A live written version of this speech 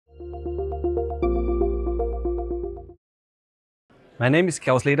My name is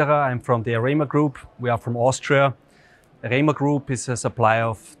Klaus Lederer. I'm from the Erema Group. We are from Austria. Erema Group is a supplier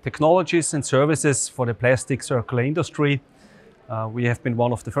of technologies and services for the plastic circular industry. We have been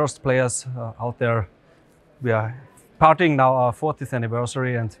one of the first players out there. We are partying now our 40th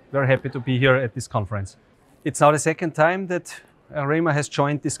anniversary and very happy to be here at this conference. It's now the second time that Erema has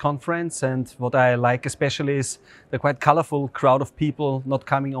joined this conference, and what I like especially is the quite colorful crowd of people, not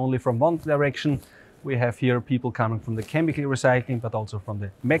coming only from one direction. We have here people coming from the chemical recycling, but also from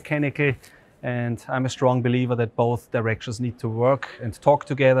the mechanical. And I'm a strong believer that both directions need to work and talk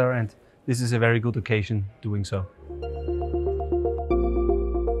together, and this is a very good occasion doing so.